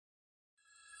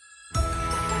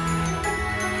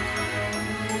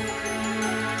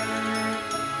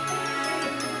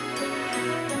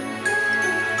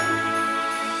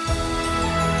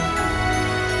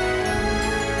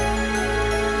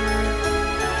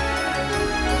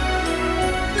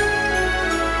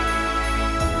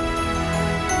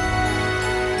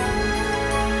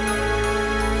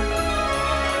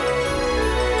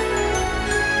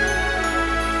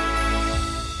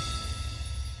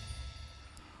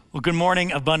Well, good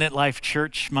morning, Abundant Life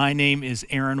Church. My name is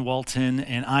Aaron Walton,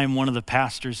 and I'm one of the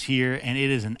pastors here, and it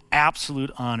is an absolute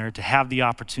honor to have the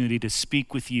opportunity to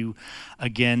speak with you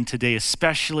again today,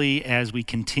 especially as we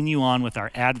continue on with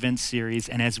our Advent series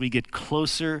and as we get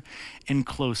closer and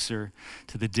closer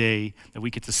to the day that we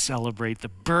get to celebrate the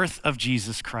birth of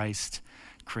Jesus Christ,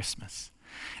 Christmas.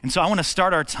 And so I want to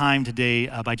start our time today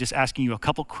by just asking you a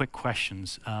couple quick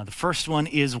questions. The first one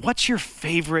is, what's your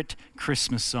favorite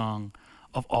Christmas song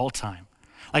of all time?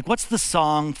 Like, what's the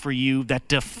song for you that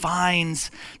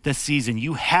defines the season?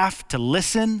 You have to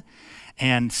listen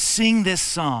and sing this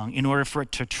song in order for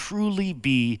it to truly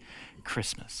be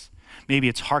Christmas. Maybe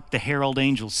it's Hark the Herald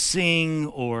Angels Sing,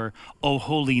 or O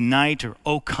Holy Night, or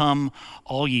O Come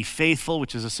All Ye Faithful,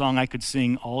 which is a song I could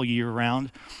sing all year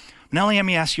round. Now let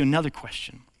me ask you another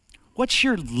question. What's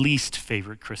your least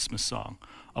favorite Christmas song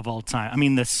of all time? I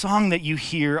mean, the song that you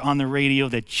hear on the radio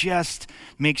that just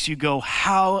makes you go,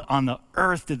 how on the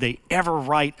earth did they ever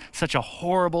write such a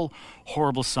horrible,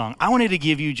 horrible song? I wanted to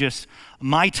give you just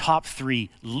my top 3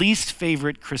 least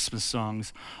favorite Christmas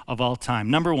songs of all time.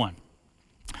 Number 1,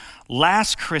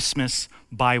 Last Christmas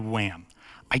by Wham.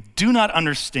 I do not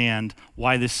understand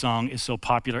why this song is so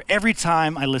popular. Every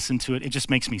time I listen to it, it just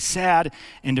makes me sad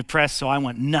and depressed, so I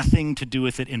want nothing to do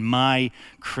with it in my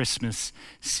Christmas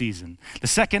season. The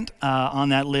second on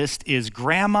that list is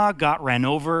Grandma Got Ran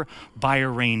Over by a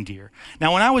Reindeer.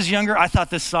 Now, when I was younger, I thought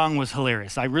this song was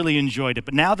hilarious. I really enjoyed it,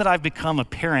 but now that I've become a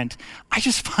parent, I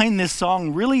just find this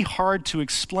song really hard to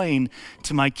explain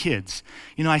to my kids.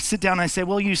 You know, I sit down and I say,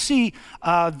 well, you see,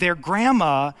 their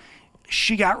grandma,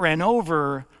 she got ran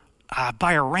over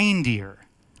by a reindeer.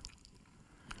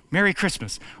 Merry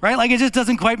Christmas, right? Like, it just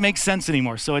doesn't quite make sense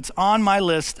anymore. So it's on my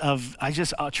list of,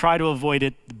 I'll try to avoid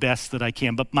it the best that I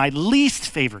can. But my least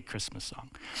favorite Christmas song,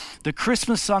 the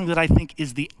Christmas song that I think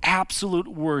is the absolute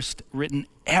worst written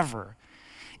ever,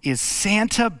 is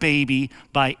Santa Baby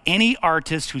by any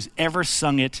artist who's ever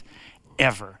sung it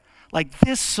ever. Like,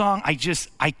 this song, I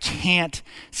can't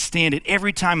stand it.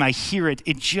 Every time I hear it,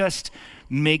 it just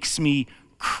makes me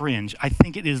cringe. I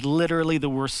think it is literally the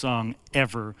worst song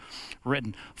ever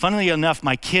written. Funnily enough,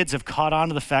 my kids have caught on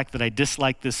to the fact that I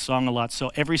dislike this song a lot, so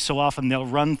every so often they'll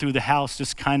run through the house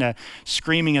just kind of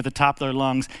screaming at the top of their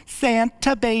lungs,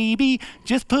 Santa Baby,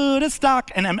 just put a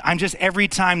stock. And I'm just, every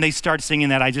time they start singing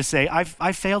that, I just say,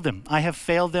 I failed them. I have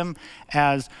failed them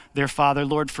as their father.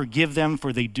 Lord, forgive them,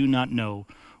 for they do not know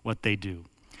what they do.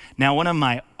 Now, one of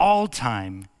my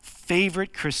all-time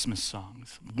favorite Christmas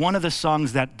songs, one of the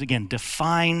songs that, again,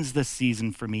 defines the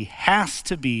season for me, has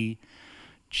to be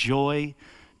Joy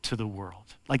to the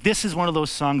World. Like, this is one of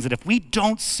those songs that if we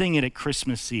don't sing it at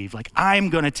Christmas Eve, like, I'm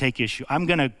going to take issue. I'm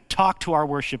going to talk to our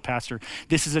worship pastor.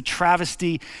 This is a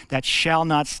travesty that shall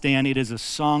not stand. It is a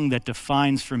song that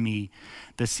defines for me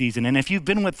the season. And if you've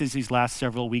been with us these last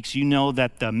several weeks, you know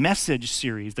that the message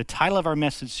series, the title of our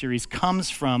message series comes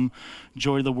from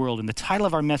Joy to the World. And the title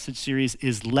of our message series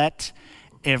is Let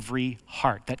Every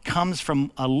Heart. That comes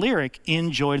from a lyric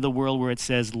in Joy to the World where it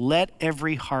says, let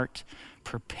every heart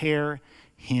prepare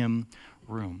him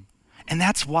room. And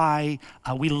that's why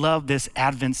we love this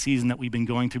Advent season that we've been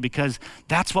going through, because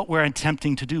that's what we're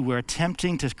attempting to do. We're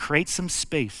attempting to create some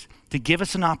space to give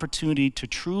us an opportunity to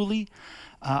truly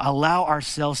allow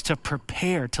ourselves to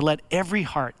prepare, to let every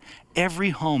heart,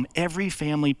 every home, every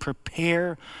family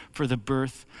prepare for the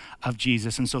birth of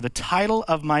Jesus. And so the title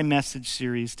of my message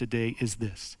series today is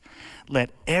this: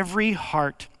 Let Every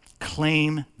Heart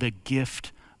Claim the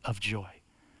Gift of Joy.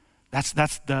 That's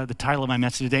the title of my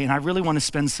message today. And I really want to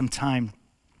spend some time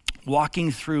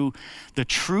walking through the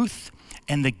truth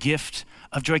and the gift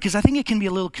of joy, because I think it can be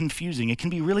a little confusing. It can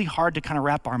be really hard to kind of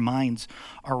wrap our minds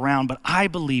around, but I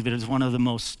believe it is one of the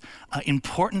most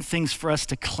important things for us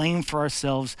to claim for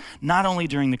ourselves, not only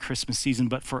during the Christmas season,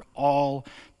 but for all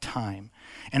time.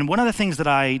 And one of the things that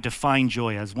I define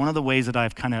joy as, one of the ways that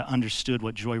I've kind of understood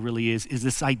what joy really is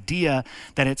this idea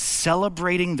that it's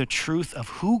celebrating the truth of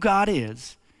who God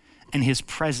is and his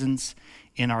presence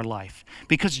in our life.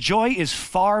 Because joy is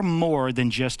far more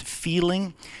than just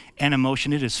feeling and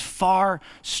emotion. It is far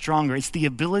stronger. It's the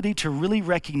ability to really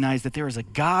recognize that there is a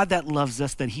God that loves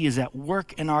us, that he is at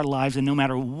work in our lives, and no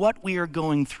matter what we are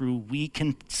going through, we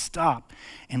can stop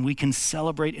and we can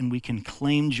celebrate and we can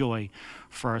claim joy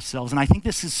for ourselves. And I think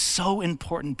this is so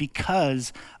important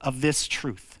because of this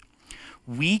truth.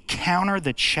 We counter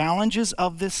the challenges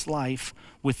of this life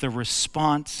with the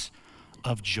response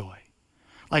of joy.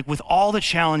 Like with all the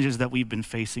challenges that we've been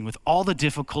facing, with all the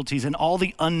difficulties and all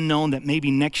the unknown that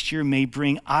maybe next year may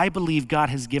bring, I believe God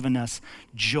has given us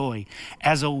joy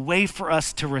as a way for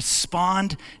us to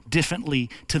respond differently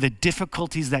to the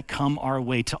difficulties that come our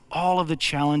way, to all of the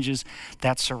challenges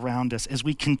that surround us. As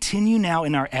we continue now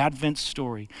in our Advent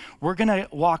story, we're going to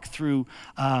walk through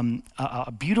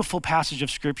a beautiful passage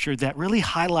of Scripture that really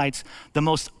highlights the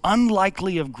most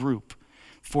unlikely of group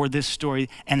for this story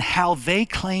and how they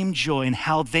claimed joy and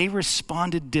how they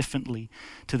responded differently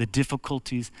to the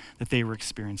difficulties that they were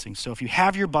experiencing. So if you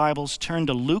have your Bibles, turn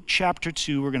to Luke chapter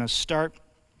 2. We're going to start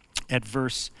at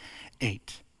verse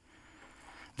 8.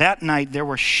 That night there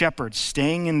were shepherds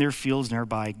staying in their fields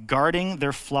nearby, guarding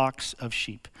their flocks of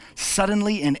sheep.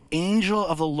 Suddenly an angel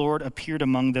of the Lord appeared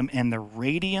among them, and the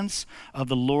radiance of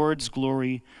the Lord's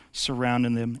glory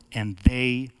surrounded them, and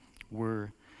they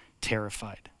were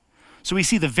terrified. So we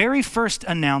see the very first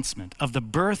announcement of the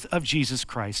birth of Jesus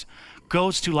Christ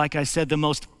goes to, like I said, the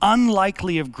most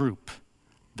unlikely of group,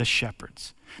 the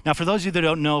shepherds. Now, for those of you that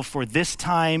don't know, for this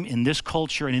time, in this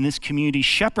culture, and in this community,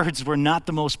 shepherds were not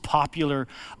the most popular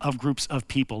of groups of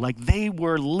people. Like, they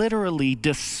were literally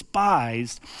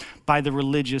despised by the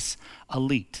religious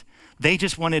elite. They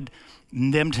just wanted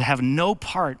them to have no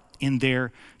part in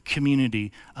their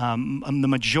community. The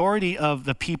majority of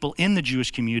the people in the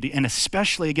Jewish community, and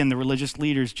especially, again, the religious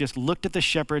leaders, just looked at the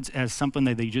shepherds as something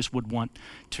that they just would want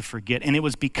to forget. And it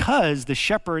was because the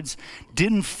shepherds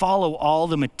didn't follow all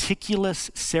the meticulous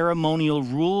ceremonial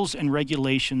rules and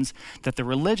regulations that the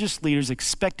religious leaders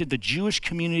expected the Jewish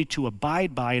community to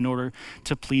abide by in order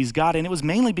to please God. And it was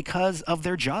mainly because of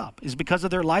their job. It was because of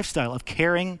their lifestyle of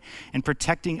caring and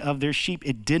protecting of their sheep.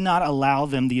 It did not allow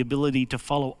them the ability to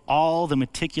follow all the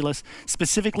meticulous,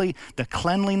 specifically the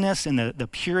cleanliness and the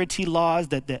purity laws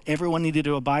that everyone needed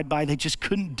to abide by. They just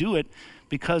couldn't do it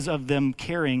because of them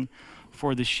caring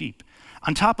for the sheep.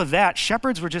 On top of that,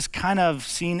 shepherds were just kind of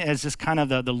seen as just kind of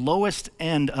the lowest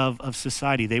end of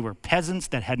society. They were peasants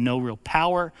that had no real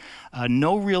power,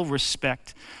 no real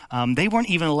respect. They weren't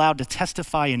even allowed to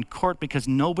testify in court because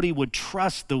nobody would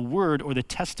trust the word or the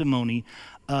testimony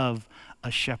of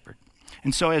a shepherd.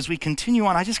 And so as we continue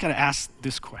on, I just got to ask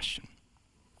this question.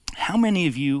 How many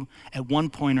of you at one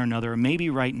point or another, or maybe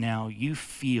right now, you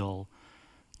feel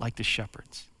like the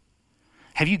shepherds?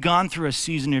 Have you gone through a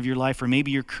season of your life, or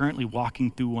maybe you're currently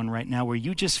walking through one right now, where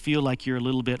you just feel like you're a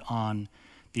little bit on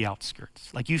the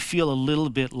outskirts? Like you feel a little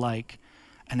bit like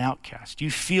an outcast.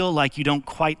 You feel like you don't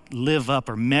quite live up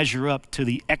or measure up to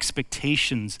the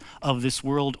expectations of this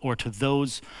world or to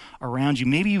those around you.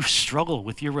 Maybe you struggle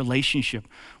with your relationship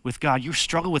with God. You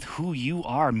struggle with who you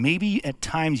are. Maybe at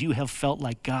times you have felt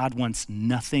like God wants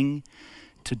nothing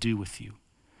to do with you.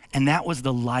 And that was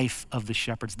the life of the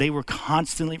shepherds. They were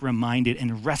constantly reminded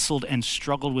and wrestled and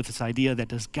struggled with this idea that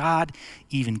does God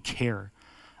even care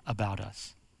about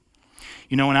us?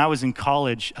 You know, when I was in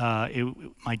college,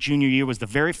 my junior year was the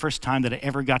very first time that I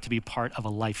ever got to be part of a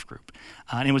life group.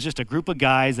 And it was just a group of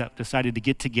guys that decided to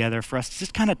get together for us to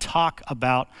just kind of talk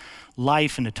about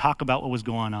life and to talk about what was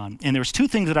going on. And there was two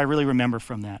things that I really remember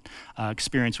from that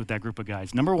experience with that group of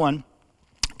guys. Number one,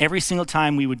 every single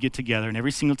time we would get together and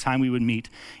every single time we would meet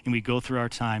and we'd go through our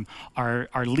time,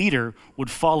 our leader would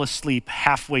fall asleep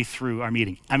halfway through our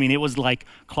meeting. I mean, it was like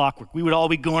clockwork. We would all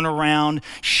be going around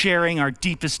sharing our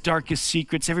deepest, darkest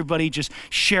secrets, everybody just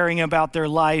sharing about their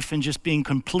life and just being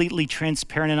completely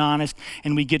transparent and honest.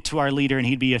 And we get to our leader and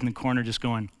he'd be in the corner just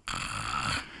going,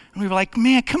 and we were like,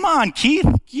 man, come on, Keith.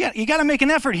 Yeah, you got to make an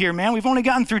effort here, man. We've only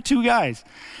gotten through two guys.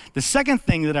 The second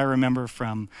thing that I remember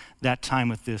from that time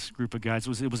with this group of guys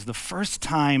was it was the first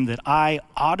time that I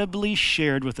audibly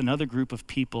shared with another group of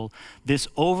people this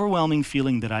overwhelming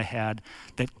feeling that I had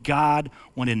that God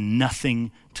wanted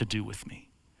nothing to do with me.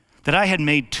 That I had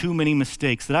made too many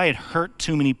mistakes, that I had hurt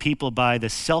too many people by the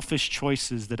selfish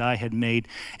choices that I had made,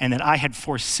 and that I had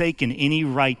forsaken any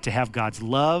right to have God's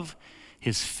love,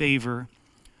 his favor,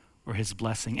 or his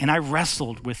blessing. And I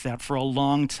wrestled with that for a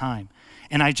long time.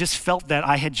 And I just felt that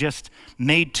I had just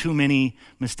made too many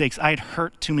mistakes. I had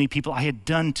hurt too many people. I had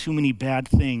done too many bad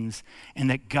things. And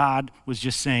that God was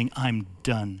just saying, I'm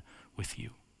done with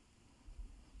you.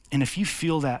 And if you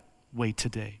feel that way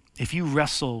today, if you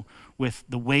wrestle with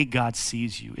the way God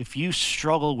sees you, if you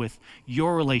struggle with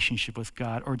your relationship with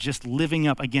God or just living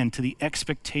up, again, to the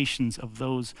expectations of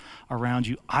those around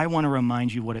you, I want to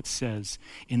remind you what it says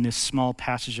in this small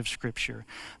passage of Scripture.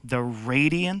 The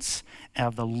radiance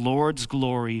of the Lord's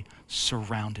glory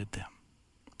surrounded them.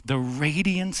 The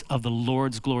radiance of the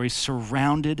Lord's glory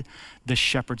surrounded the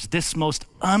shepherds, this most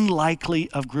unlikely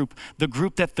of group, the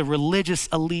group that the religious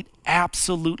elite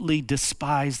absolutely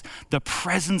despised. The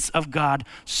presence of God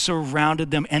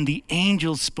surrounded them, and the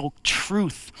angels spoke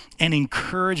truth and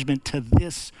encouragement to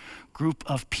this group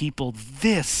of people.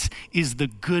 This is the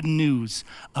good news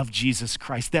of Jesus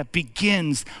Christ that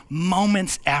begins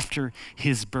moments after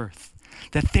his birth.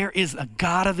 That there is a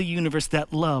God of the universe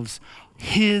that loves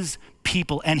his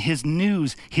people, and his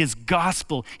news, his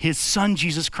gospel, his son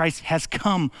Jesus Christ has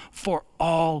come for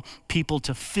all people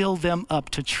to fill them up,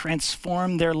 to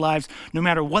transform their lives. No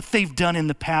matter what they've done in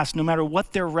the past, no matter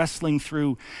what they're wrestling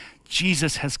through,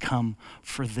 Jesus has come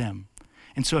for them.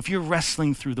 And so if you're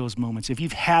wrestling through those moments, if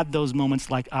you've had those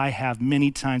moments like I have many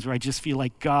times where I just feel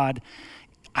like, God,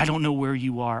 I don't know where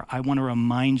you are, I want to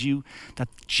remind you that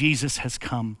Jesus has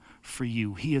come for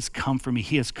you. He has come for me.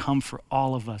 He has come for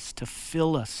all of us to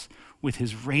fill us with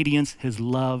his radiance, his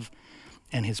love,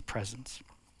 and his presence.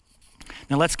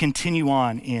 Now let's continue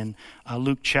on in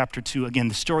Luke chapter 2. Again,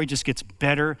 the story just gets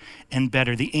better and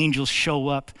better. The angels show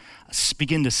up,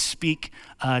 begin to speak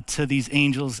to these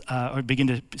angels, or begin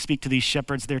to speak to these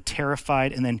shepherds. They're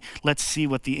terrified, and then let's see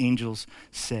what the angels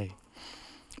say.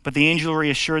 But the angel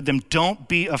reassured them, "Don't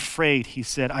be afraid," he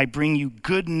said. "I bring you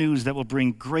good news that will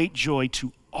bring great joy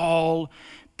to all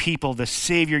people. The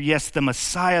Savior, yes, the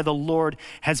Messiah, the Lord,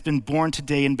 has been born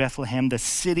today in Bethlehem, the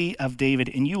city of David,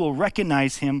 and you will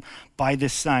recognize him by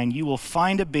this sign. You will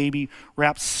find a baby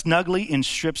wrapped snugly in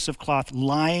strips of cloth,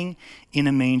 lying in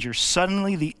a manger."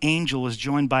 Suddenly the angel was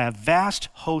joined by a vast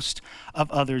host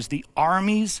of others, the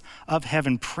armies of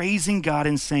heaven, praising God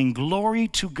and saying, "Glory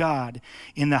to God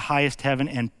in the highest heaven,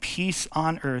 and peace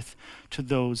on earth to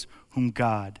those whom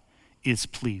God is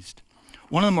pleased."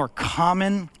 One of the more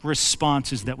common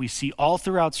responses that we see all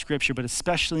throughout Scripture, but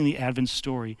especially in the Advent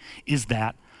story, is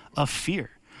that of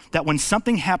fear. That when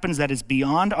something happens that is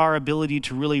beyond our ability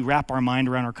to really wrap our mind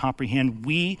around or comprehend,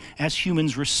 we as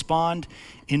humans respond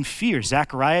in fear.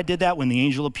 Zechariah did that when the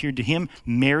angel appeared to him.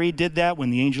 Mary did that when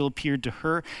the angel appeared to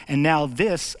her. And now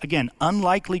this, again,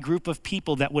 unlikely group of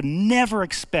people that would never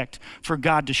expect for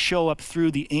God to show up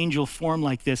through the angel form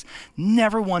like this,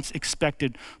 never once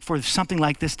expected for something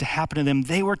like this to happen to them.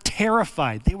 They were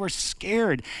terrified, they were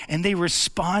scared, and they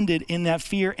responded in that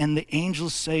fear. And the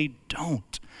angels say,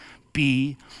 "Don't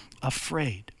be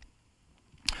afraid."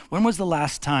 When was the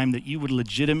last time that you would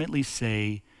legitimately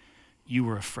say you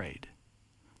were afraid?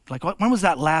 Like, when was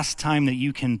that last time that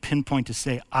you can pinpoint to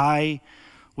say, I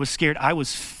was scared, I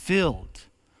was filled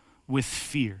with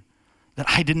fear, that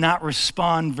I did not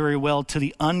respond very well to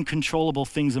the uncontrollable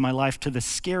things in my life, to the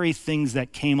scary things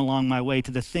that came along my way,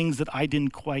 to the things that I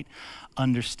didn't quite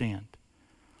understand?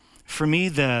 For me,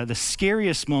 the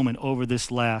scariest moment over this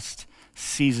last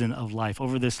season of life,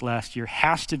 over this last year,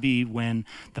 has to be when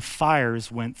the fires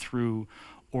went through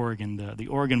Oregon, the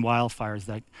Oregon wildfires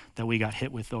that we got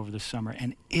hit with over the summer.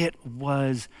 And it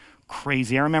was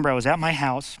crazy. I remember I was at my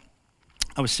house.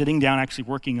 I was sitting down actually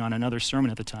working on another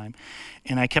sermon at the time,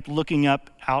 and I kept looking up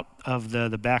out of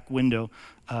the back window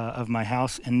of my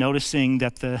house and noticing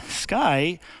that the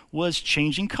sky was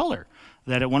changing color.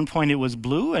 That at one point it was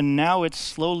blue, and now it's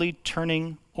slowly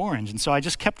turning orange. And so I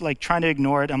just kept trying to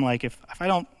ignore it. I'm like, if I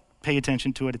don't pay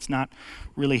attention to it, it's not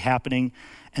really happening.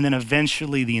 And then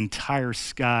eventually the entire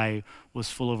sky was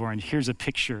full of orange. Here's a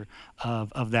picture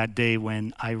of that day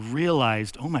when I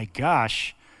realized, oh my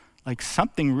gosh,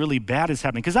 something really bad is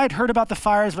happening. Because I'd heard about the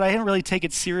fires, but I didn't really take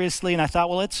it seriously. And I thought,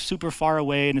 well, it's super far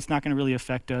away and it's not going to really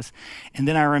affect us. And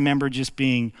then I remember just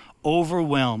being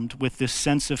overwhelmed with this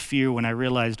sense of fear when I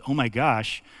realized, oh my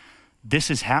gosh, this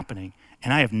is happening.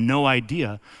 And I have no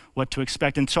idea what to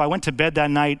expect. And so I went to bed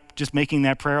that night just making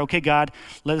that prayer. Okay, God,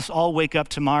 let us all wake up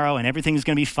tomorrow and everything's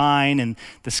going to be fine and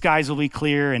the skies will be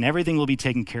clear and everything will be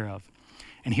taken care of.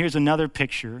 And here's another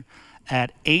picture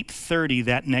at 8:30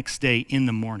 that next day in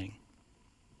the morning.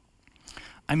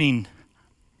 I mean,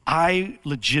 I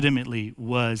legitimately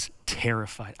was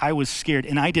terrified. I was scared,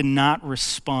 and I did not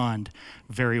respond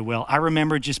very well. I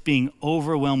remember just being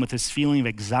overwhelmed with this feeling of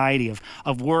anxiety,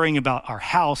 of worrying about our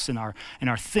house and our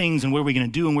things and what we're going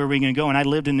to do and where we're going to go. And I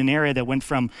lived in an area that went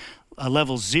from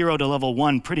level 0 to level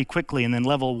 1 pretty quickly, and then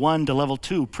level 1 to level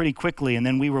 2 pretty quickly. And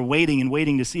then we were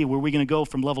waiting to see where we're going to go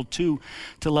from level 2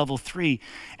 to level 3.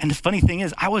 And the funny thing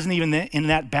is, I wasn't even in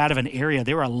that bad of an area.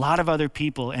 There were a lot of other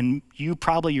people, and you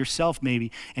probably yourself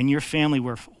maybe, and your family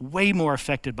were way more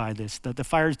affected by this. The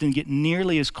fires didn't get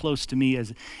nearly as close to me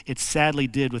as it sadly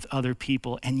did with other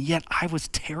people. And yet I was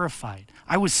terrified.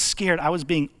 I was scared. I was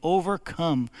being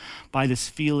overcome by this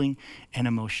feeling and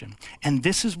emotion. And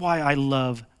this is why I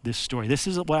love this story. This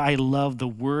is why I love the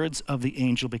words of the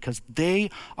angel, because they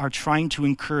are trying to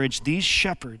encourage these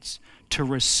shepherds to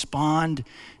respond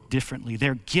differently.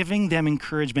 They're giving them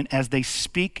encouragement as they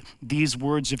speak these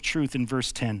words of truth in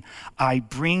verse 10. I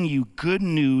bring you good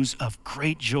news of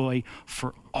great joy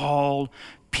for all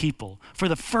people. For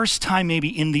the first time maybe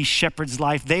in these shepherds'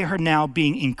 life, they are now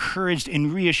being encouraged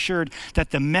and reassured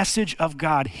that the message of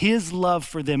God, his love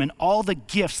for them, and all the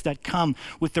gifts that come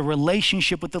with the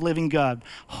relationship with the living God,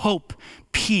 hope,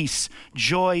 peace,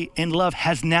 joy, and love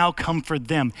has now come for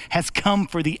them, has come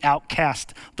for the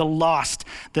outcast, the lost,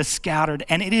 the scattered.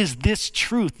 And it is this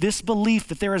truth, this belief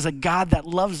that there is a God that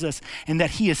loves us and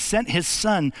that he has sent his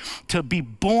son to be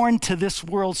born to this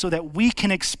world so that we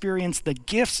can experience the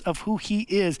gifts of who he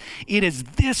is. It is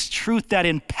this truth that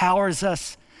empowers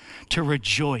us to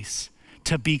rejoice,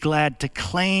 to be glad, to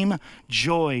claim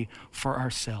joy for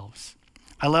ourselves.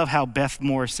 I love how Beth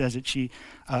Moore says it.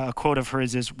 A quote of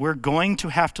hers is, we're going to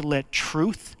have to let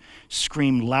truth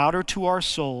scream louder to our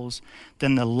souls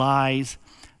than the lies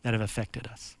that have affected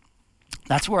us.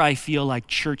 That's where I feel like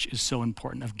church is so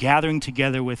important, of gathering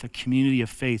together with a community of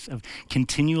faith, of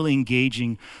continually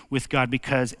engaging with God,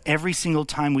 because every single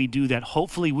time we do that,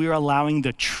 hopefully we're allowing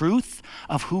the truth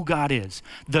of who God is,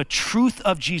 the truth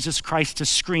of Jesus Christ to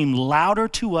scream louder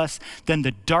to us than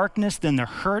the darkness, than the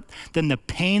hurt, than the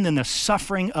pain, than the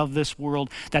suffering of this world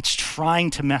that's trying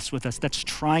to mess with us, that's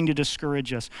trying to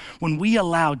discourage us. When we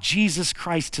allow Jesus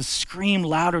Christ to scream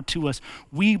louder to us,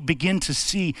 we begin to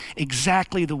see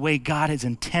exactly the way God has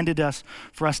intended us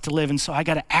for us to live. And so I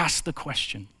got to ask the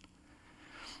question,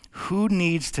 who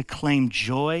needs to claim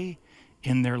joy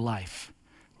in their life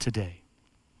today?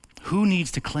 Who needs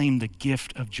to claim the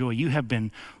gift of joy? You have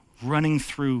been running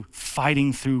through,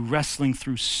 fighting through, wrestling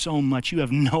through so much. You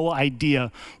have no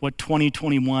idea what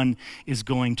 2021 is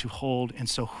going to hold. And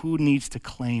so who needs to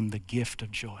claim the gift of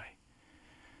joy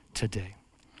today?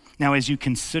 Now, as you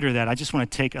consider that, I just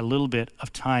want to take a little bit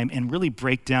of time and really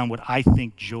break down what I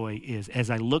think joy is.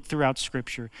 As I look throughout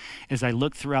Scripture, as I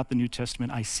look throughout the New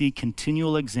Testament, I see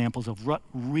continual examples of what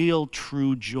real,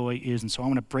 true joy is. And so I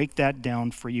want to break that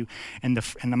down for you. And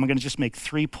I'm going to just make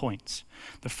 3 points.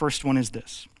 The first one is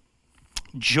this.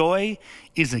 Joy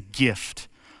is a gift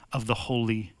of the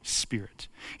Holy Spirit.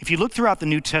 If you look throughout the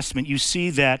New Testament, you see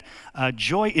that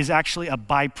joy is actually a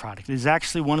byproduct. It is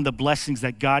actually one of the blessings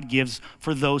that God gives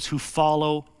for those who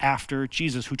follow after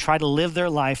Jesus, who try to live their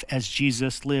life as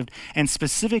Jesus lived. And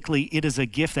specifically, it is a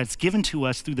gift that's given to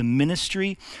us through the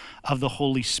ministry of the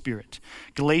Holy Spirit.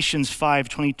 Galatians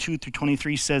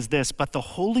 5:22-23 says this, but the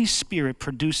Holy Spirit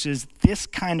produces this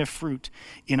kind of fruit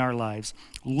in our lives: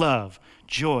 love,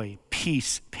 joy,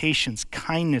 peace, patience,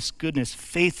 kindness, goodness,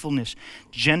 faithfulness,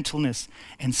 gentleness,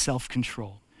 and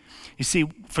self-control. You see,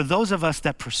 for those of us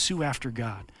that pursue after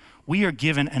God, we are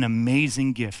given an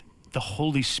amazing gift, the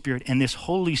Holy Spirit, and this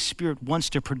Holy Spirit wants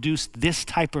to produce this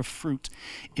type of fruit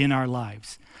in our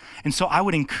lives. And so I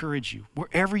would encourage you,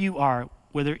 wherever you are,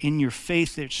 whether in your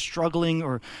faith that's struggling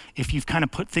or if you've kind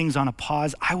of put things on a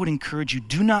pause, I would encourage you,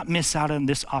 do not miss out on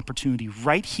this opportunity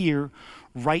right here,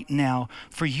 right now,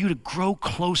 for you to grow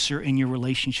closer in your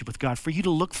relationship with God, for you to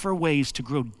look for ways to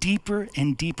grow deeper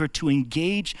and deeper, to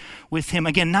engage with him.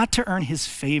 Again, not to earn his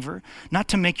favor, not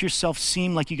to make yourself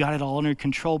seem like you got it all under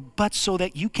control, but so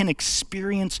that you can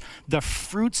experience the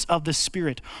fruits of the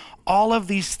Spirit. All of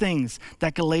these things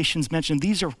that Galatians mentioned,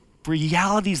 these are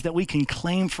realities that we can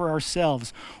claim for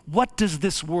ourselves. What does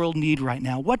this world need right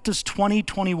now? What does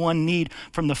 2021 need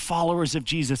from the followers of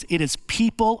Jesus? It is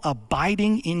people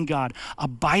abiding in God,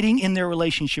 abiding in their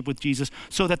relationship with Jesus,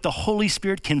 so that the Holy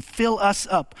Spirit can fill us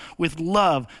up with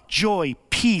love, joy,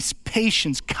 peace,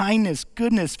 patience, kindness,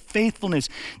 goodness, faithfulness,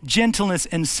 gentleness,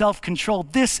 and self-control.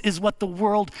 This is what the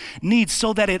world needs,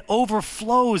 so that it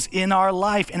overflows in our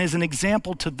life and is an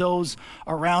example to those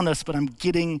around us. But I'm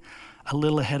getting a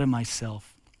little ahead of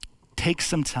myself. Take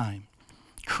some time,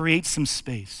 create some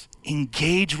space,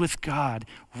 engage with God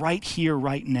right here,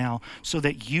 right now, so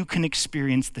that you can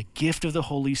experience the gift of the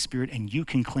Holy Spirit and you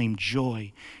can claim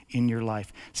joy in your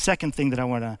life. Second thing that I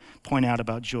want to point out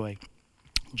about joy.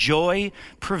 Joy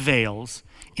prevails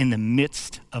in the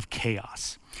midst of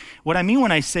chaos. What I mean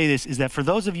when I say this is that for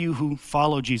those of you who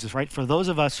follow Jesus, right? For those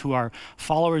of us who are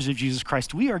followers of Jesus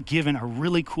Christ, we are given a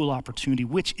really cool opportunity,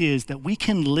 which is that we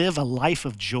can live a life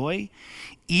of joy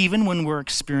even when we're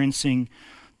experiencing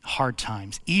hard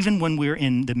times, even when we're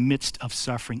in the midst of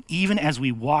suffering, even as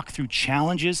we walk through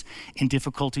challenges and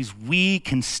difficulties, we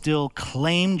can still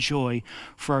claim joy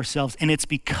for ourselves. And it's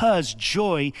because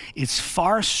joy is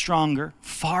far stronger,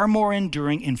 far more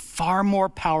enduring, and far more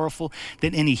powerful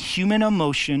than any human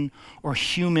emotion or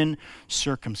human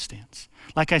circumstance.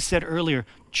 Like I said earlier,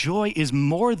 joy is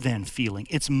more than feeling.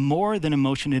 It's more than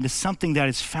emotion. It is something that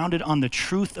is founded on the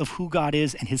truth of who God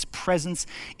is and his presence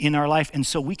in our life. And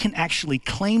so we can actually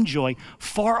claim joy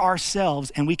for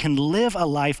ourselves, and we can live a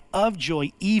life of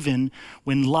joy even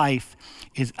when life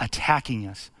is attacking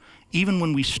us, even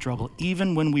when we struggle,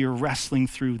 even when we are wrestling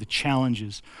through the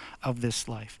challenges of this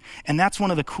life. And that's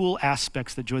one of the cool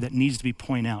aspects of joy that needs to be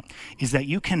pointed out, is that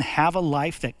you can have a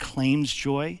life that claims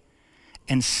joy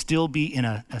and still be in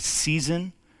a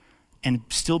season and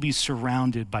still be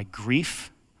surrounded by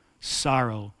grief,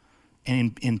 sorrow,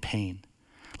 and in pain.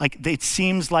 Like it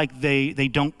seems like they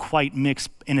don't quite mix,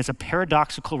 and it's a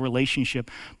paradoxical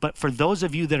relationship. But for those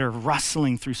of you that are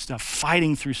wrestling through stuff,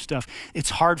 fighting through stuff,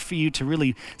 it's hard for you to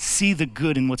really see the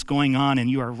good in what's going on, and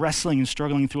you are wrestling and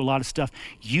struggling through a lot of stuff.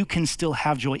 You can still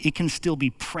have joy. It can still be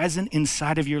present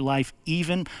inside of your life,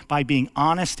 even by being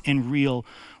honest and real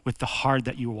with the hard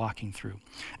that you're walking through.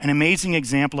 An amazing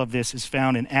example of this is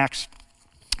found in Acts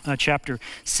chapter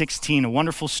 16, a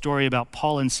wonderful story about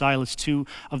Paul and Silas, two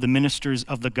of the ministers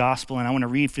of the gospel. And I want to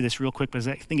read for this real quick because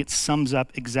I think it sums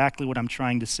up exactly what I'm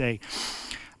trying to say.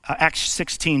 Acts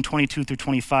 16, 22 through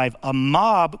 25, a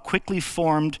mob quickly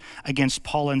formed against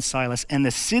Paul and Silas, and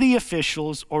the city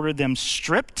officials ordered them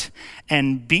stripped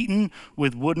and beaten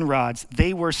with wooden rods.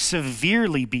 They were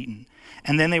severely beaten,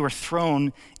 and then they were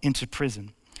thrown into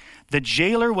prison. The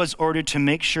jailer was ordered to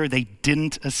make sure they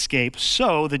didn't escape,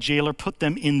 so the jailer put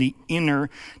them in the inner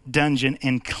dungeon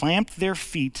and clamped their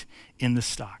feet in the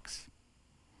stocks.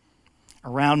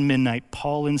 Around midnight,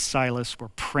 Paul and Silas were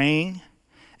praying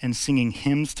and singing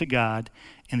hymns to God,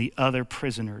 and the other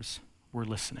prisoners were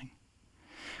listening.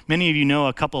 Many of you know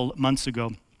a couple months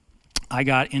ago, I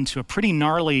got into a pretty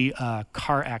gnarly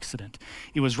car accident.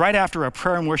 It was right after a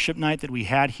prayer and worship night that we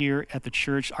had here at the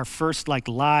church, our first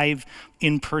live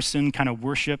in-person kind of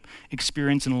worship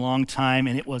experience in a long time,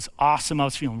 and it was awesome. I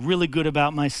was feeling really good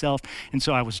about myself, and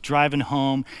so I was driving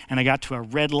home, and I got to a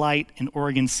red light in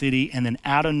Oregon City, and then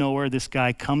out of nowhere, this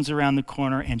guy comes around the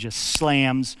corner and just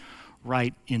slams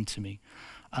right into me.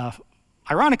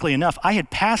 Ironically enough, I had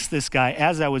passed this guy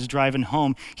as I was driving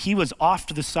home. He was off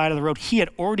to the side of the road. He had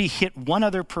already hit one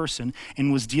other person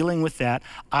and was dealing with that.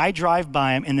 I drive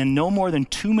by him, and then no more than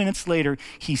 2 minutes later,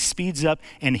 he speeds up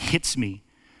and hits me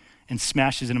and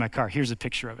smashes into my car. Here's a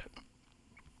picture of it.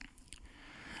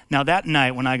 Now that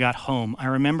night when I got home, I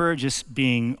remember just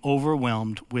being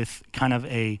overwhelmed with kind of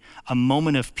a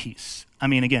moment of peace. I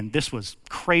mean, again, this was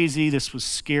crazy, this was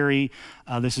scary,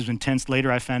 this was intense. Later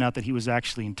I found out that he was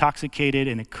actually intoxicated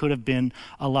and it could have been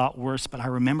a lot worse, but I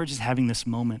remember just having this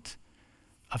moment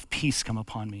of peace come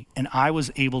upon me. And I was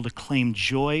able to claim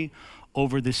joy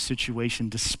over this situation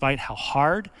despite how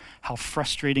hard, how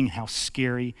frustrating, how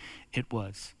scary it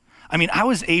was. I mean, I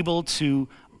was able to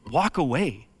walk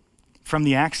away from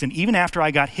the accident. Even after I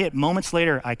got hit, moments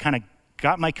later, I kind of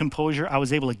got my composure. I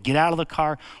was able to get out of the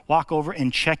car, walk over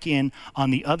and check in on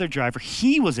the other driver.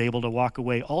 He was able to walk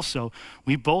away also.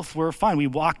 We both were fine. We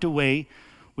walked away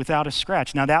without a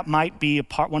scratch. Now that might be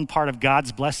one part of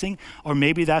God's blessing, or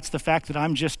maybe that's the fact that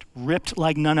I'm just ripped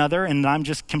like none other and I'm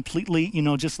just completely,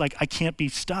 just like I can't be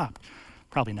stopped.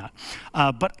 Probably not.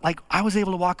 But I was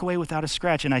able to walk away without a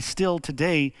scratch, and I still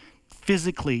today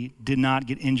physically did not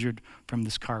get injured from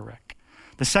this car wreck.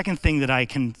 The second thing that I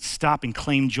can stop and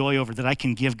claim joy over, that I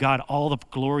can give God all the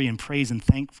glory and praise and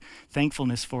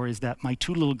thankfulness for, is that my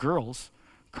two little girls,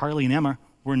 Carly and Emma,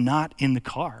 were not in the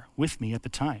car with me at the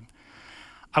time.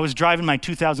 I was driving my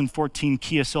 2014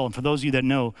 Kia Soul, and for those of you that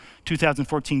know,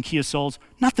 2014 Kia Soul's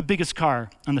not the biggest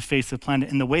car on the face of the planet,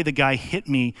 and the way the guy hit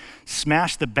me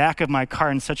smashed the back of my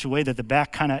car in such a way that the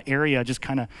back kind of area just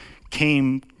kind of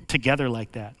came together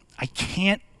like that. I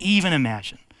can't even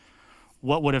imagine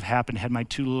what would have happened had my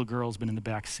two little girls been in the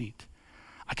back seat.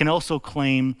 I can also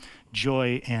claim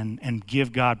joy and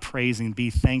give God praise and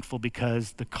be thankful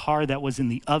because the car that was in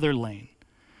the other lane,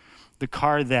 the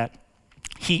car that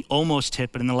he almost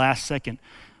hit, but in the last second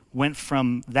went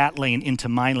from that lane into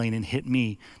my lane and hit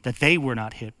me, that they were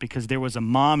not hit because there was a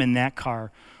mom in that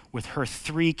car with her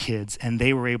 3 kids, and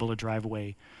they were able to drive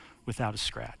away without a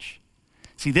scratch.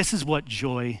 See, this is what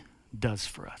joy does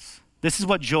for us. This is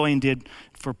what joy did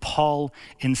for Paul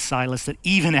and Silas, that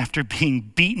even after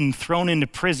being beaten, thrown into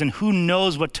prison, who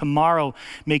knows what tomorrow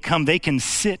may come, they can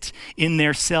sit in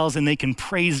their cells and they can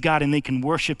praise God and they can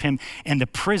worship him. And the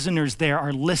prisoners there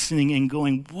are listening and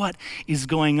going, what is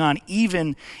going on?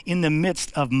 Even in the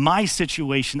midst of my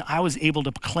situation, I was able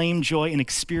to claim joy and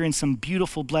experience some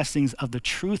beautiful blessings of the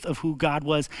truth of who God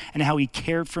was and how he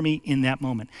cared for me in that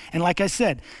moment. And like I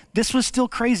said, this was still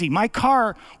crazy. My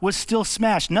car was still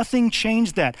smashed. Nothing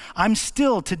changed that. I'm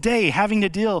still today having to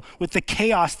deal with the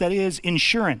chaos that is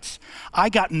insurance. I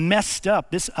got messed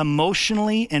up. This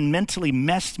emotionally and mentally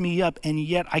messed me up, and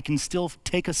yet I can still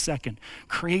take a second,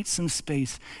 create some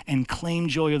space, and claim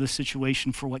joy of the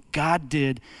situation for what God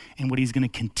did and what he's going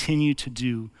to continue to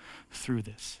do through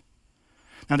this.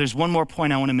 Now, there's one more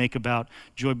point I want to make about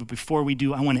joy, but before we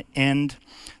do, I want to end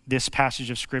this passage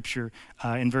of scripture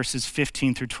in verses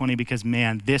 15 through 20, because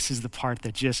man, this is the part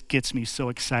that just gets me so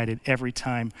excited every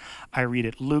time I read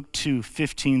it. Luke 2,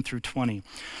 15 through 20.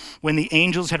 When the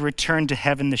angels had returned to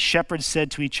heaven, the shepherds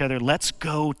said to each other, let's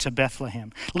go to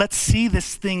Bethlehem. Let's see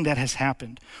this thing that has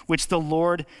happened, which the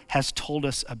Lord has told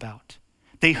us about.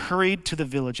 They hurried to the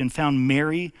village and found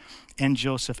Mary and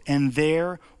Joseph, and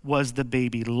there was the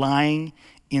baby lying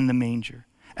in the manger.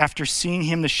 After seeing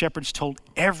him, the shepherds told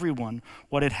everyone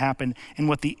what had happened and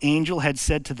what the angel had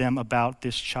said to them about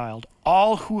this child.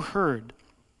 All who heard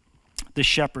the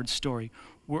shepherd's story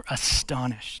were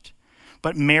astonished.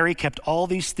 But Mary kept all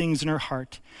these things in her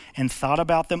heart and thought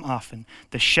about them often.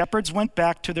 The shepherds went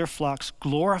back to their flocks,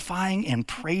 glorifying and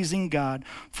praising God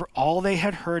for all they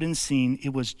had heard and seen.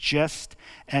 It was just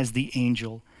as the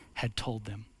angel had told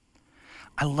them.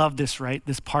 I love this, right?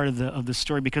 This part of the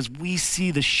story, because we see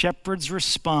the shepherd's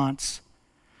response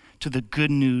to the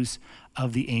good news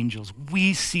of the angels.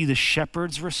 We see the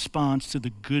shepherd's response to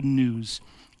the good news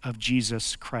of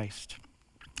Jesus Christ.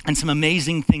 And some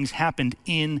amazing things happened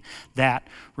in that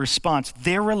response.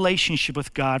 Their relationship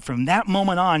with God from that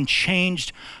moment on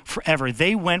changed forever.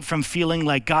 They went from feeling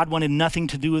like God wanted nothing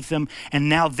to do with them, and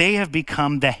now they have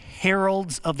become the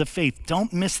heralds of the faith.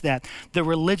 Don't miss that. The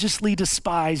religiously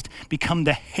despised become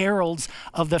the heralds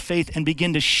of the faith and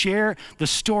begin to share the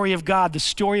story of God, the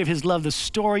story of his love, the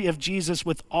story of Jesus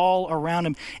with all around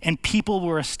him, and people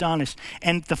were astonished.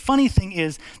 And the funny thing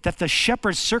is that the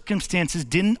shepherd's circumstances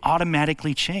didn't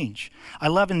automatically change. I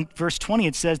love in verse 20,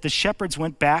 it says the shepherds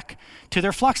went back to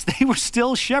their flocks. They were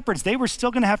still shepherds. They were still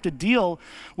going to have to deal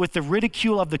with the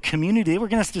ridicule of the community. They were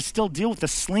going to have to still deal with the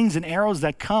slings and arrows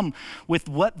that come with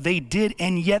what they did.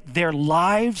 And yet their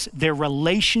lives, their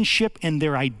relationship, and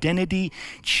their identity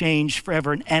changed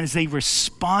forever. And as they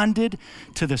responded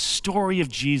to the story of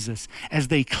Jesus, as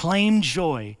they claimed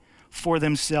joy for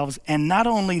themselves. And not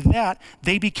only that,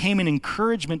 they became an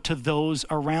encouragement to those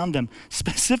around them,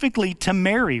 specifically to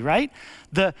Mary, right?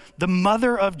 The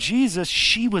mother of Jesus,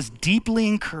 she was deeply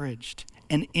encouraged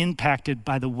and impacted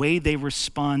by the way they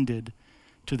responded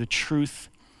to the truth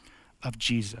of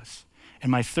Jesus. And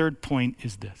my third point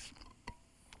is this: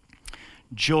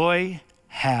 joy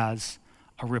has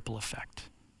a ripple effect.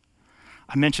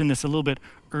 I mentioned this a little bit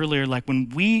earlier, like when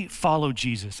we follow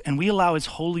Jesus and we allow his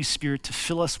Holy Spirit to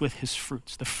fill us with his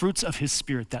fruits, the fruits of his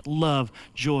Spirit, that love,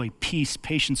 joy, peace,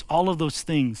 patience, all of those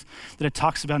things that it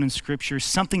talks about in Scripture,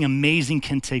 something amazing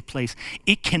can take place.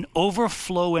 It can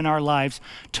overflow in our lives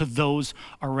to those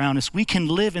around us. We can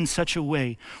live in such a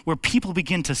way where people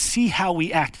begin to see how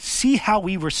we act, see how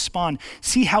we respond,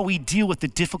 see how we deal with the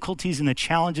difficulties and the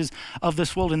challenges of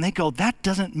this world, and they go, that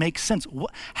doesn't make sense.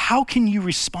 How can you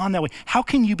respond that way? How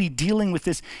can you be dealing with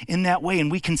this in that way? And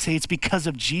we can say it's because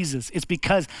of Jesus. It's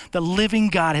because the living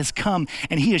God has come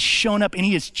and he has shown up and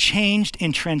he has changed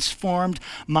and transformed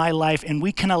my life. And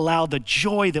we can allow the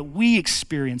joy that we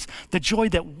experience, the joy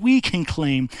that we can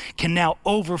claim, can now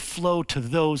overflow to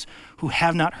those who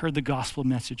have not heard the gospel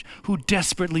message, who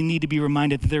desperately need to be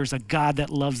reminded that there's a God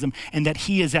that loves them and that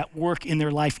he is at work in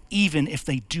their life, even if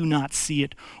they do not see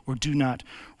it or do not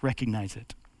recognize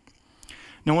it.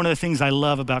 Now, one of the things I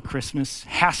love about Christmas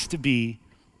has to be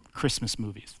Christmas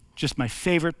movies. Just my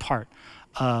favorite part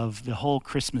of the whole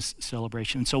Christmas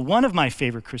celebration. And so one of my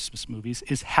favorite Christmas movies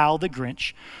is How the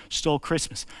Grinch Stole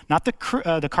Christmas. Not the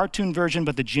cartoon version,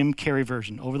 but the Jim Carrey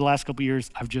version. Over the last couple of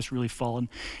years, I've just really fallen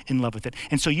in love with it.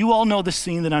 And so you all know the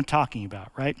scene that I'm talking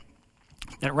about, right?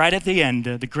 that right at the end,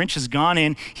 the Grinch has gone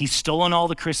in, he's stolen all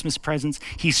the Christmas presents,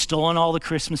 he's stolen all the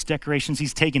Christmas decorations,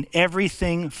 he's taken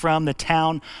everything from the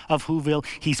town of Whoville,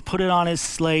 he's put it on his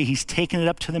sleigh, he's taken it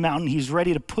up to the mountain, he's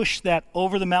ready to push that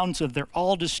over the mountain so that they're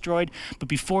all destroyed. But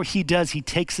before he does, he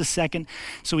takes a second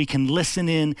so he can listen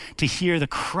in to hear the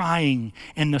crying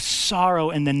and the sorrow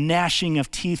and the gnashing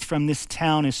of teeth from this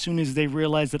town as soon as they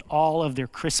realize that all of their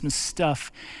Christmas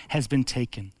stuff has been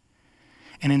taken.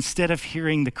 And instead of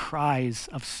hearing the cries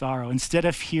of sorrow, instead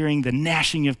of hearing the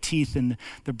gnashing of teeth and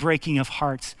the breaking of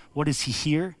hearts, what does he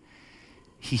hear?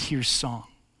 He hears song.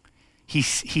 He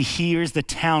hears the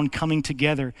town coming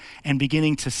together and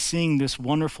beginning to sing this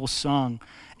wonderful song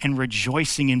and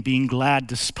rejoicing and being glad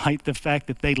despite the fact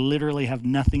that they literally have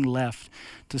nothing left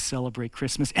to celebrate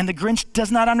Christmas. And the Grinch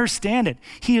does not understand it.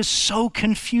 He is so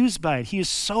confused by it. He is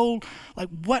so like,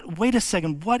 what? Wait a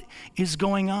second, what is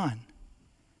going on?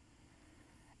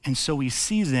 And so we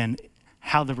see then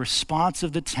how the response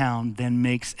of the town then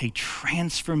makes a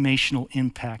transformational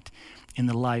impact in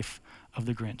the life of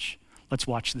the Grinch. Let's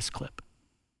watch this clip.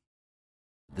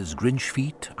 His Grinch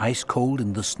feet, ice cold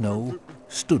in the snow,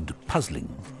 stood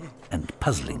puzzling and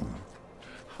puzzling.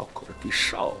 How could it be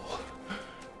so?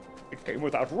 It came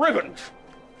without ribbons.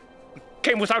 It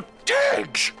came without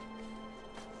tags.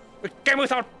 It came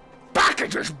without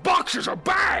packages, boxes, or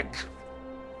bags.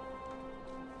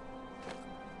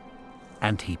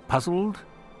 And he puzzled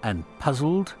and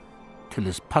puzzled till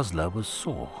his puzzler was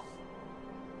sore.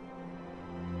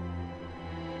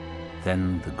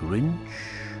 Then the Grinch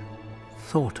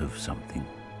thought of something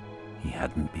he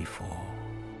hadn't before.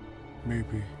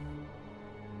 Maybe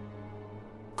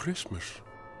Christmas,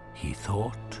 He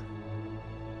thought,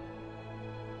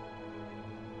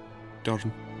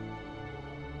 doesn't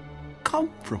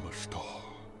come from a store.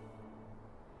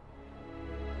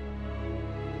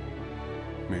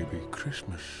 Maybe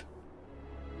Christmas,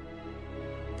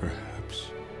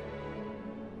 perhaps,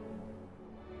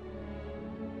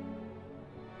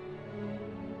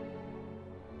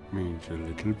 means a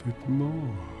little bit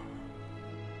more.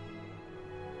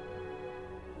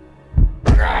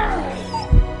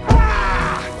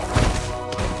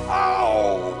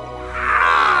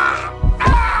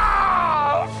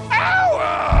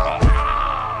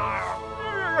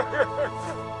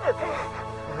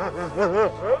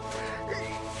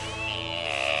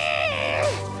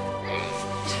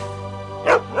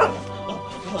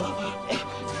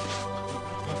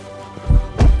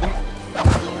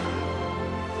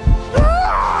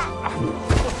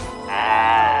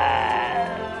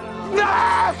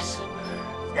 Max!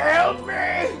 Help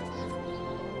me!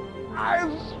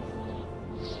 I'm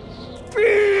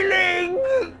feeling...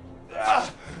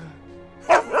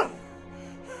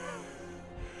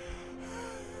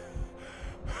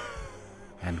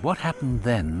 and what happened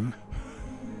then?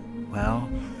 Well,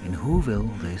 in Whoville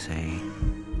they say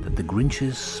that the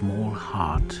Grinch's small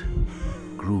heart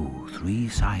grew 3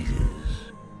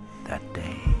 sizes that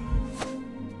day.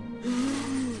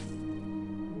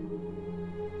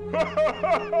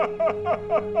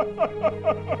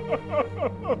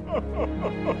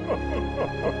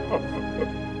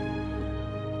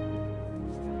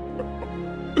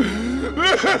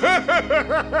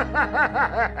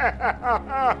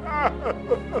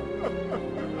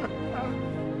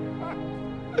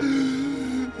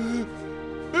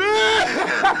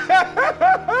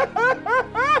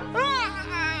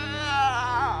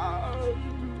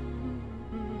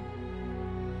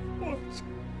 What's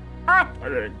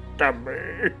happening to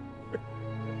me?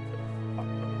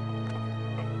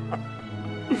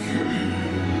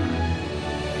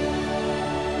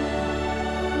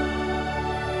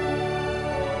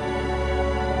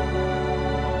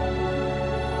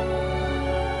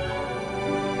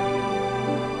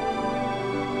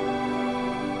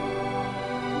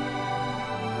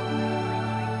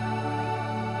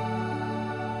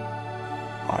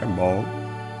 I'm all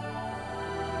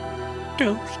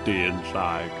toasty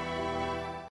inside.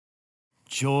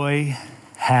 Joy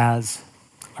has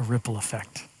a ripple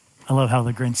effect. I love how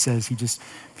the Grinch says he just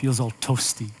feels all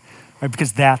toasty, right?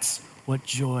 Because that's what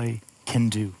joy can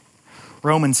do.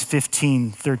 Romans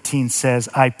 15:13 says,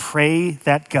 I pray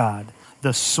that God,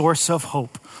 the source of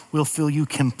hope, will fill you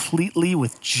completely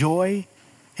with joy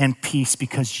and peace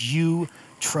because you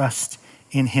trust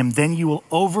in him. Then you will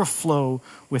overflow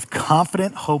with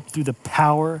confident hope through the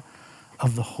power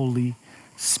of the Holy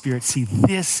Spirit. See,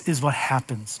 this is what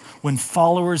happens when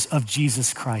followers of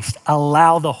Jesus Christ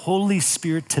allow the Holy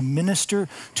Spirit to minister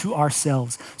to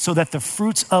ourselves so that the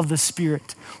fruits of the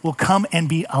Spirit will come and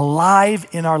be alive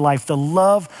in our life. The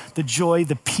love, the joy,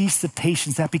 the peace, the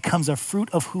patience, that becomes a fruit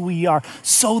of who we are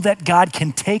so that God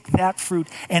can take that fruit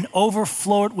and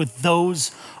overflow it with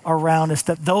those around us,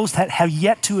 that those that have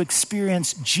yet to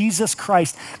experience Jesus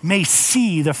Christ may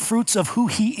see the fruits of who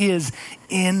he is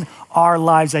in our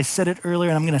lives. I said it earlier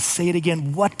and I'm going to say it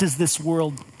again. What does this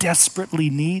world desperately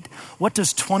need? What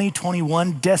does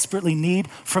 2021 desperately need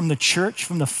from the church,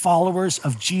 from the followers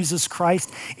of Jesus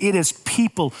Christ? It is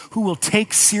people who will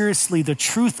take seriously the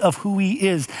truth of who he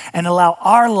is and allow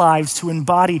our lives to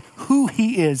embody who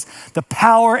he is, the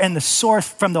power and the source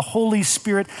from the Holy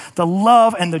Spirit, the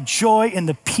love and the joy and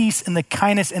the peace and the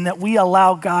kindness, and that we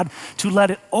allow God to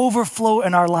let it overflow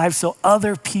in our lives so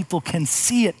other people can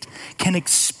see it, can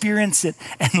experience it,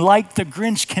 and like the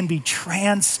Grinch can be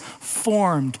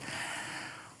transformed.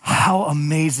 How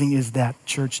amazing is that,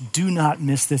 church? Do not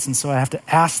miss this. And so I have to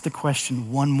ask the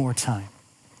question one more time.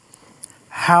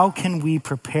 How can we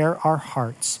prepare our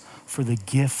hearts for the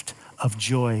gift of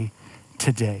joy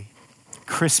today?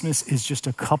 Christmas is just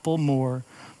a couple more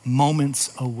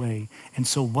moments away. And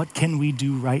so what can we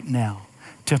do right now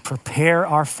to prepare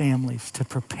our families, to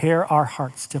prepare our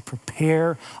hearts, to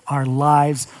prepare our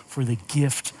lives for the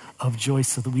gift of joy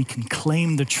so that we can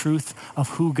claim the truth of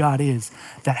who God is,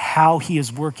 that how he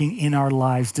is working in our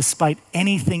lives despite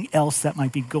anything else that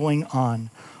might be going on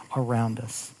around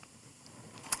us.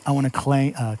 I want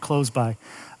to close by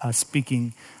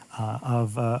speaking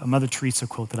of a Mother Teresa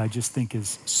quote that I just think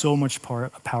is so much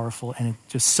powerful, and it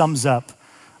just sums up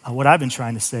what I've been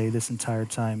trying to say this entire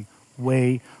time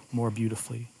way more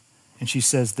beautifully. And she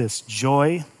says this: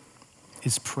 joy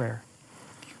is prayer.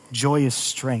 Joy is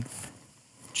strength.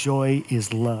 Joy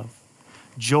is love.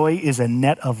 Joy is a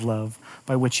net of love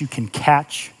by which you can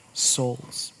catch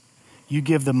souls. You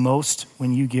give the most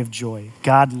when you give joy.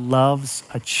 God loves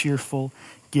a cheerful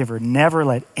giver. Never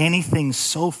let anything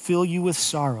so fill you with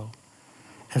sorrow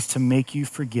as to make you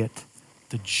forget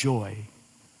the joy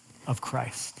of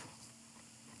Christ.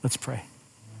 Let's pray.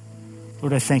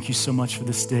 Lord, I thank you so much for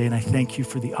this day, and I thank you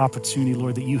for the opportunity,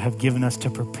 Lord, that you have given us to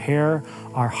prepare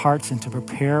our hearts and to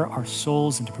prepare our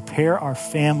souls and to prepare our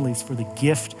families for the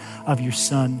gift of your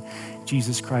Son,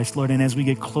 Jesus Christ, Lord. And as we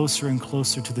get closer and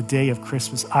closer to the day of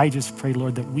Christmas, I just pray,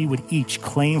 Lord, that we would each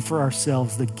claim for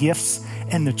ourselves the gifts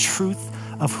and the truth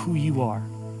of who you are,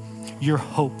 your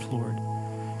hope, Lord,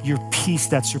 your peace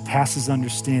that surpasses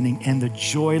understanding, and the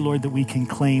joy, Lord, that we can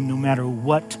claim no matter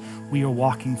what we are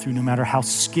walking through, no matter how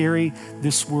scary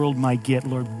this world might get.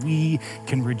 Lord, we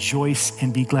can rejoice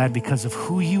and be glad because of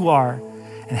who you are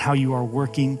and how you are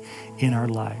working in our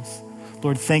lives.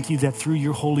 Lord, thank you that through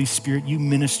your Holy Spirit, you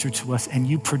minister to us and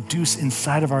you produce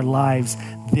inside of our lives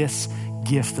this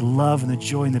gift, the love and the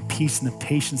joy and the peace and the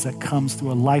patience that comes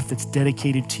through a life that's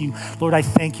dedicated to you. Lord, I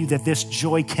thank you that this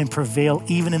joy can prevail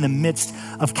even in the midst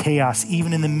of chaos,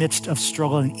 even in the midst of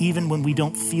struggle, and even when we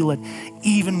don't feel it,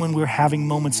 even when we're having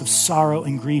moments of sorrow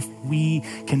and grief, we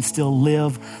can still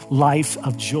live life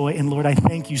of joy. And Lord, I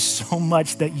thank you so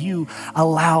much that you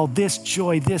allow this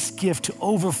joy, this gift to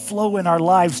overflow in our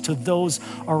lives to those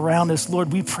around us.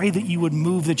 Lord, we pray that you would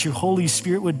move, that your Holy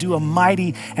Spirit would do a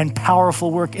mighty and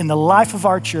powerful work in the life of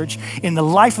our church, in the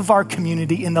life of our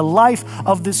community, in the life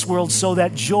of this world, so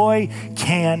that joy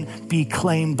can be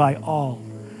claimed by all,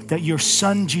 that your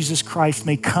Son, Jesus Christ,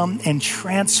 may come and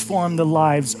transform the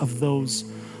lives of those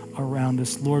around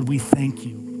us. Lord, we thank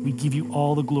you. We give you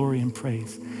all the glory and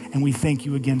praise. And we thank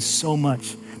you again so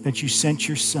much that you sent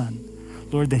your Son,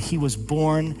 Lord, that he was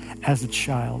born as a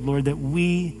child. Lord, that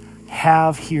we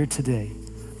have here today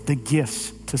the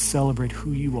gifts to celebrate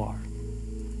who you are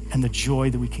and the joy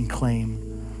that we can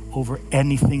claim over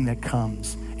anything that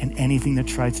comes and anything that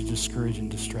tries to discourage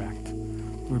and distract.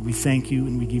 Lord, we thank you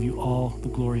and we give you all the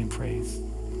glory and praise.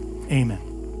 Amen.